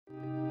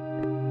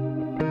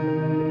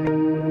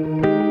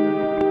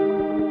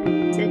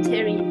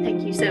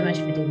so much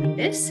for doing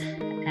this.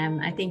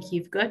 I think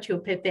you've got your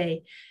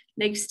Pepe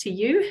next to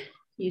you.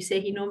 You say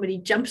he normally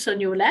jumps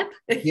on your lap.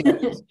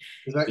 Yes,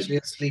 he's actually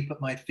asleep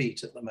at my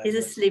feet at the moment. He's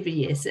asleep,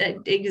 yes,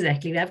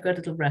 exactly. I've got a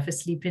little rough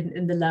asleep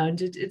in the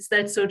lounge. It's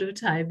that sort of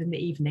time in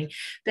the evening.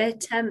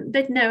 But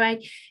no,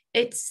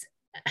 it's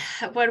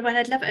what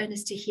I'd love,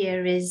 Ernest, to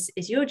hear is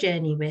your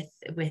journey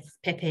with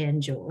Pepe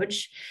and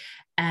George.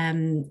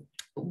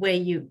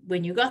 When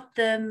you got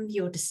them,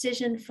 your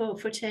decision for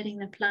turning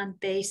them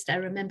plant-based. I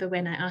remember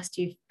when I asked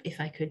you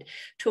if I could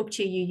talk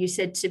to you, you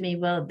said to me,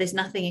 well, there's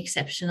nothing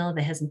exceptional.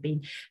 There hasn't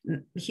been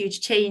huge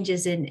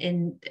changes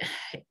in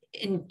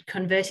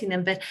converting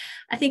them, but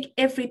I think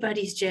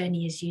everybody's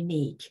journey is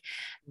unique.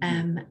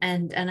 And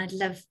I'd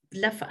love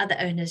for other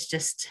owners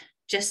just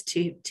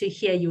to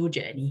hear your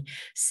journey.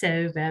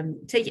 So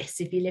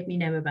yes, if you let me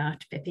know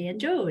about Pepe and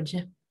George.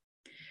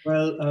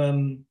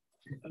 Well,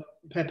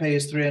 Pepe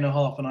is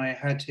 3.5, and I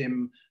had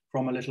him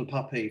from a little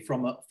puppy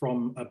from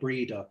a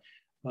breeder.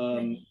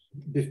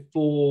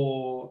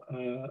 Before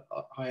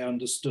I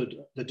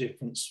understood the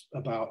difference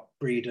about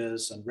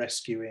breeders and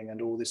rescuing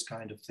and all this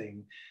kind of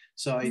thing.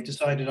 So I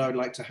decided I would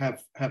like to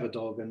have a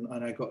dog, and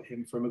I got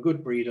him from a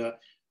good breeder,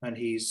 and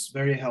he's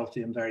very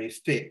healthy and very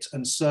fit.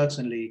 And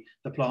certainly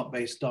the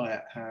plant-based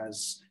diet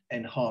has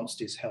enhanced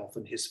his health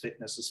and his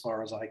fitness as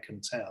far as I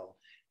can tell.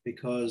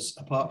 Because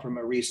apart from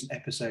a recent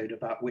episode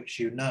about which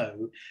you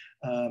know,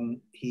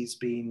 he's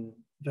been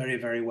very,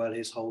 very well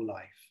his whole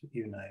life,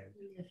 you know.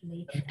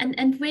 Lovely.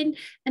 And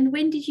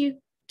when did you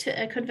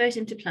convert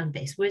him to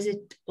plant-based? Was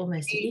it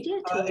almost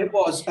immediate? It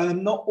was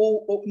not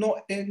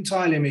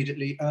entirely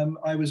immediately.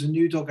 I was a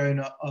new dog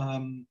owner,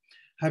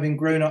 having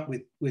grown up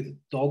with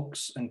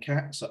dogs and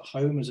cats at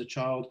home as a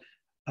child,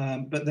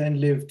 but then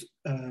lived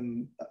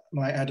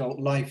my adult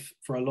life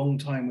for a long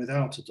time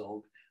without a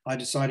dog. I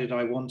decided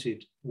I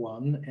wanted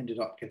one, ended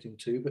up getting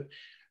two, but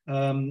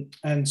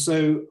and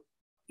so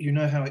you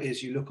know how it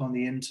is. You look on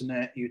the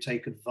internet, you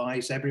take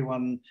advice.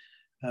 Everyone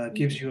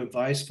gives you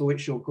advice for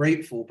which you're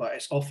grateful, but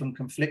it's often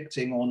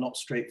conflicting or not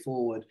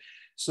straightforward.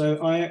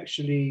 So I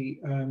actually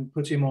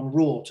put him on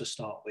raw to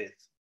start with.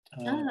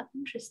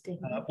 Interesting.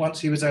 Once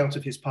he was out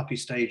of his puppy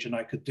stage, and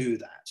I could do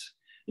that.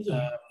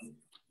 Yeah.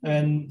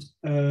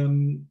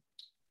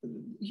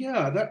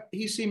 That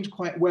he seemed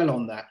quite well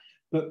on that.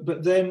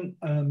 But then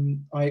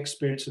I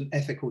experienced an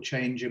ethical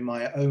change in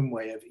my own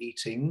way of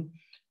eating,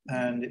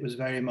 and it was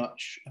very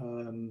much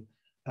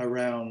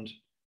around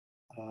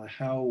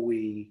how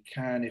we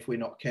can, if we're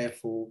not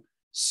careful,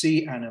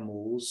 see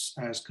animals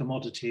as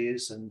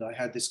commodities. And I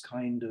had this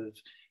kind of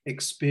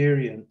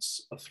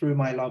experience through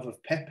my love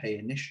of Pepe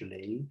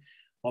initially,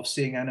 of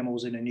seeing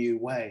animals in a new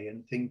way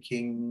and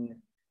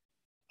thinking,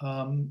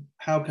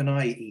 how can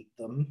I eat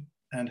them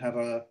and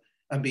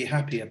be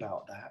happy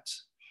about that?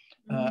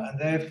 And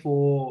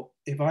therefore,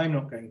 if I'm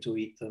not going to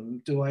eat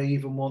them, do I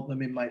even want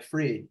them in my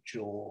fridge,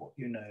 or,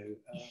 you know?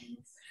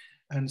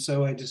 And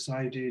so I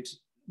decided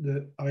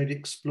that I'd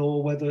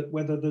explore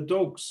whether the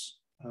dogs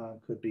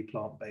could be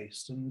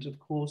plant-based. And of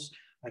course,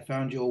 I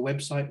found your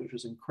website, which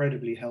was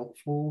incredibly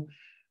helpful,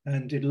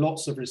 and did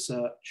lots of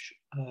research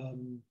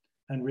and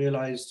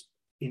realized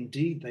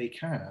indeed they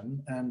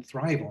can and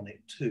thrive on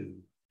it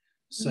too.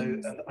 So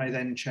I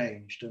then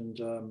changed, and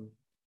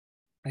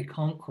I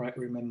can't quite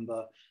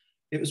remember.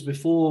 It was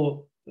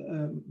before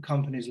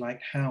companies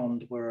like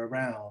Hound were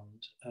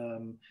around,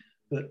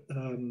 but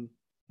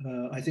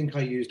I think I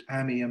used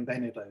Ami and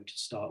Benevo to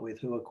start with,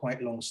 who are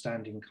quite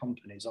long-standing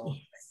companies, aren't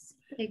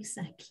they?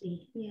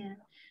 Exactly, yeah.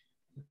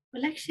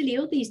 Well, actually,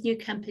 all these new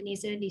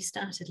companies only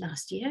started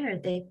last year.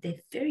 They're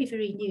very,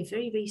 very new,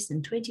 very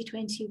recent,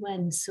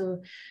 2021.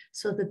 So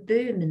the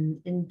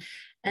boom.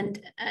 And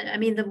I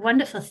mean, the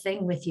wonderful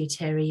thing with you,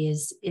 Terry,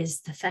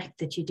 is the fact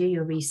that you do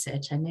your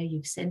research. I know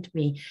you've sent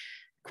me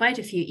quite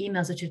a few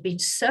emails which have been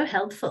so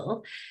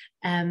helpful,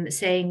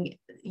 saying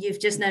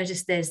you've just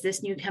noticed there's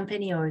this new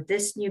company or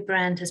this new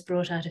brand has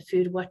brought out a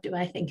food. What do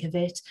I think of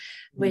it?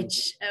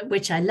 Which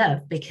I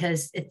love,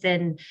 because it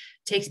then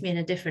takes me in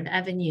a different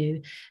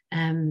avenue.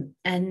 And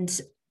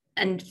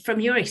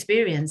from your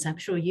experience, I'm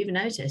sure you've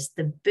noticed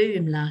the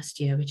boom last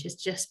year, which has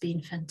just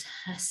been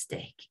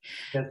fantastic.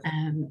 Yes.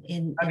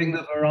 Having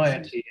the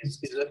variety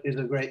is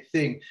a great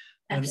thing.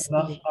 And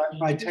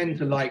I tend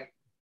to like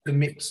to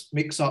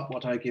mix up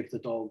what I give the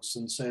dogs,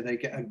 and so they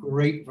get a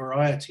great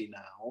variety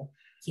now.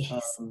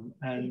 Yes.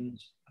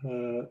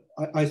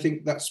 I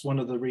think that's one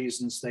of the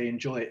reasons they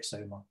enjoy it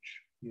so much.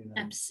 You know?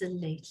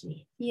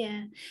 Absolutely,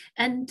 yeah.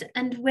 And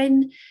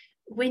when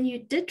you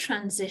did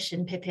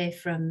transition Pepe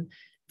from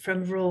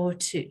raw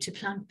to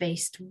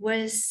plant-based,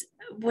 was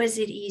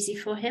it easy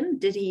for him?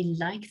 Did he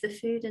like the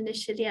food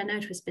initially? I know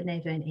it was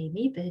Benevo and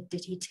Amy, but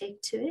did he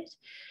take to it?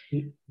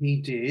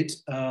 He did.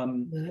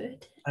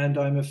 Good. And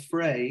I'm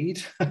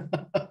afraid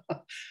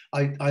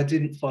I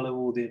didn't follow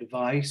all the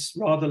advice.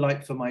 Rather,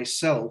 like for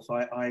myself,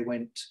 I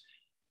went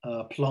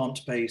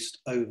plant-based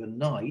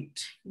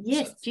overnight.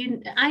 Yes,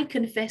 I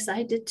confess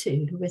I did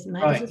too with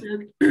my Right.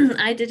 little dog.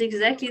 I did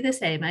exactly the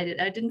same. I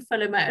didn't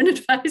follow my own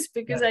advice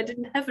because I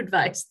didn't have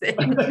advice then.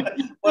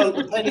 Well,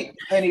 the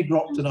penny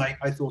dropped, and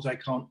I thought I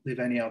can't live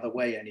any other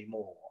way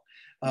anymore.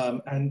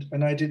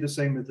 And I did the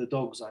same with the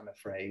dogs, I'm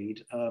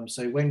afraid.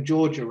 So when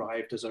George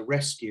arrived as a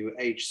rescue,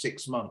 aged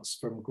 6 months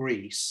from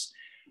Greece,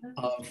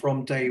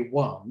 from day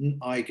one,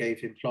 I gave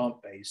him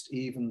plant-based,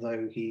 even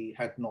though he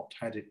had not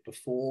had it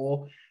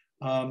before.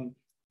 And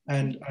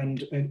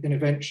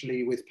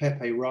eventually with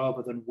Pepe,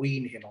 rather than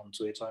wean him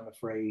onto it, I'm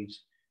afraid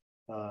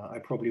I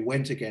probably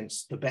went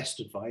against the best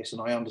advice,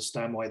 and I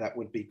understand why that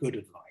would be good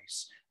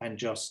advice, and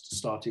just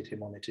started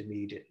him on it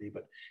immediately.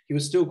 But he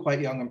was still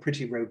quite young and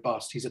pretty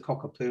robust. He's a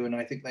cockapoo, and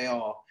I think they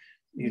are,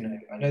 you know,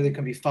 I know they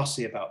can be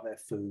fussy about their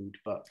food,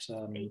 but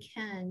they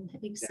can,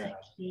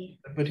 exactly.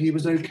 Yeah. But he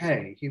was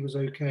okay. He was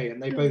okay,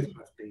 and they both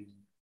have been.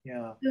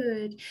 Yeah.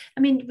 Good. I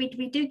mean,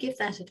 we do give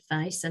that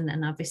advice,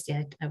 and obviously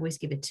I always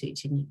give it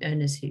to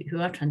owners who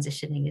are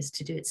transitioning, is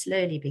to do it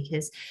slowly,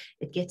 because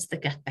it gets the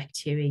gut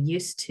bacteria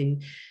used to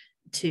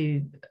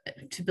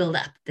build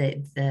up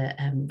the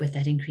with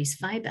that increased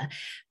fiber.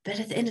 But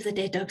at the end of the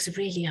day, dogs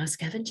really are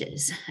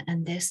scavengers,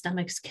 and their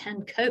stomachs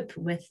can cope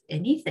with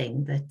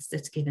anything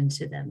that's given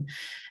to them.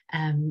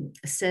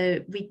 So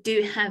we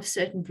do have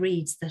certain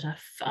breeds that are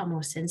far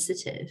more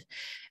sensitive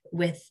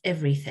with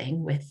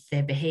everything, with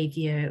their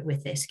behavior,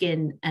 with their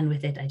skin, and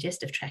with their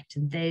digestive tract,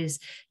 and those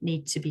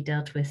need to be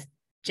dealt with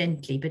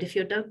gently. But if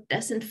your dog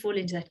doesn't fall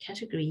into that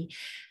category,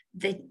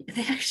 they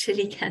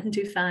actually can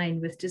do fine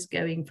with just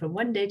going from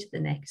one day to the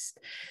next.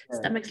 Yeah.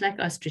 Stomachs like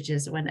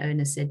ostriches, one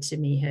owner said to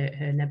me,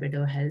 her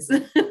Labrador has.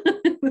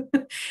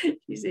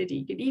 She said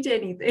he can eat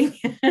anything.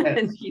 Yes.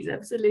 And he's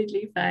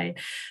absolutely fine.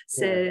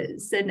 So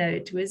no,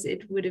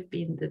 it would have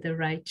been the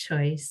right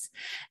choice.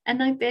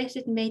 And I bet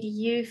it made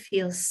you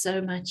feel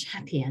so much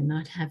happier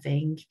not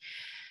having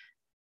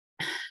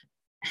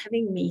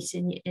meat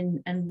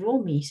and raw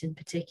meat in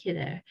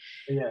particular.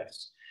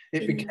 Yes,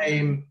 it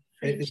became,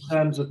 in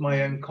terms of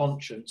my own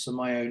conscience and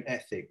my own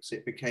ethics,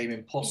 it became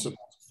impossible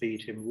to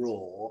feed him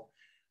raw.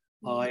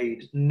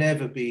 I'd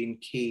never been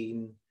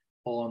keen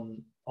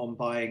on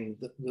buying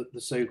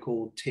the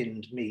so-called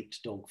tinned meat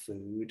dog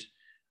food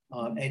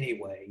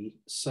anyway.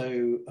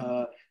 So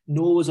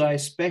nor was I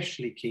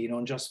especially keen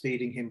on just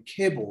feeding him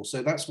kibble.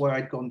 So that's where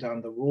I'd gone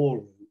down the raw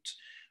route.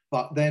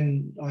 But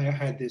then I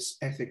had this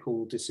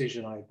ethical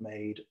decision I'd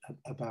made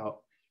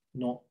about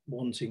not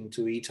wanting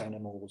to eat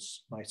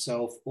animals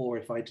myself, or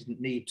if I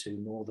didn't need to,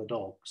 nor the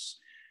dogs.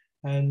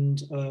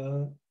 And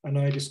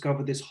I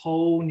discovered this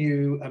whole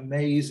new,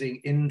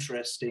 amazing,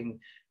 interesting,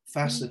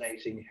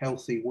 fascinating,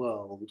 healthy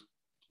world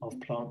of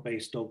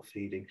plant-based dog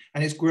feeding,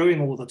 and it's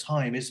growing all the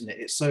time, isn't it?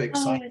 It's so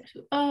exciting.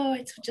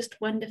 It's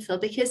just wonderful,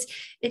 because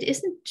it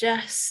isn't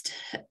just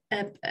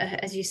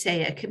as you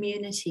say, a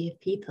community of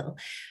people,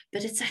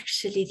 but it's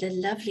actually the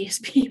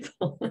loveliest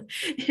people.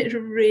 It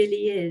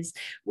really is.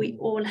 We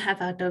all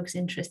have our dog's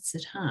interests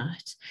at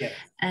heart. Yes.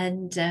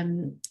 And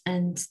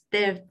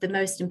they're the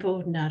most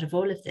important out of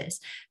all of this.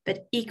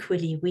 But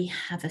equally, we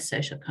have a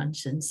social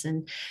conscience,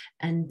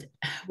 and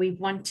we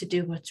want to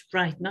do what's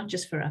right, not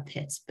just for our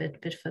pets,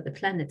 but for the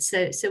planet.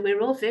 So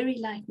we're all very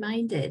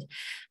like-minded.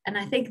 And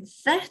I think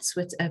that's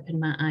what's opened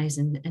my eyes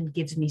and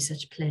gives me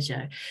such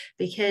pleasure,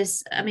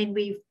 because I mean,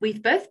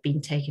 we've both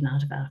been taken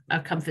out of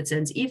our comfort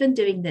zones, even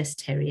doing this,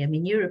 Terry. I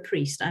mean, you're a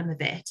priest, I'm a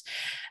vet.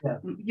 Yeah.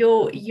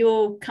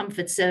 Your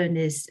comfort zone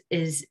is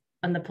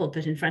on the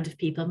pulpit in front of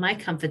people. My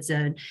comfort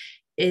zone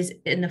is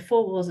in the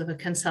four walls of a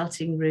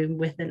consulting room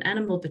with an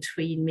animal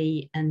between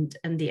me and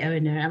the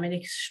owner. I'm an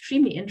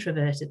extremely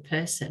introverted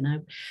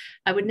person.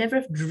 I would never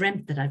have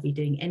dreamt that I'd be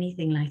doing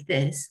anything like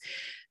this,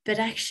 but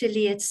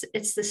actually it's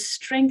the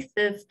strength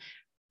of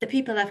the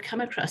people I've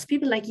come across,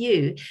 people like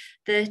you,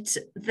 that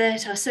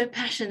are so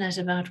passionate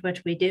about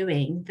what we're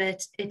doing,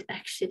 that it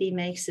actually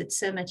makes it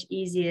so much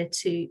easier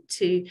to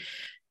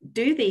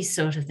do these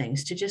sort of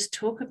things, to just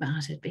talk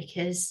about it,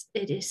 because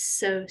it is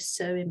so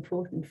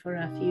important for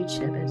our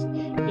future, but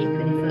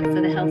equally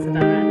for the health of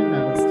our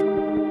animals.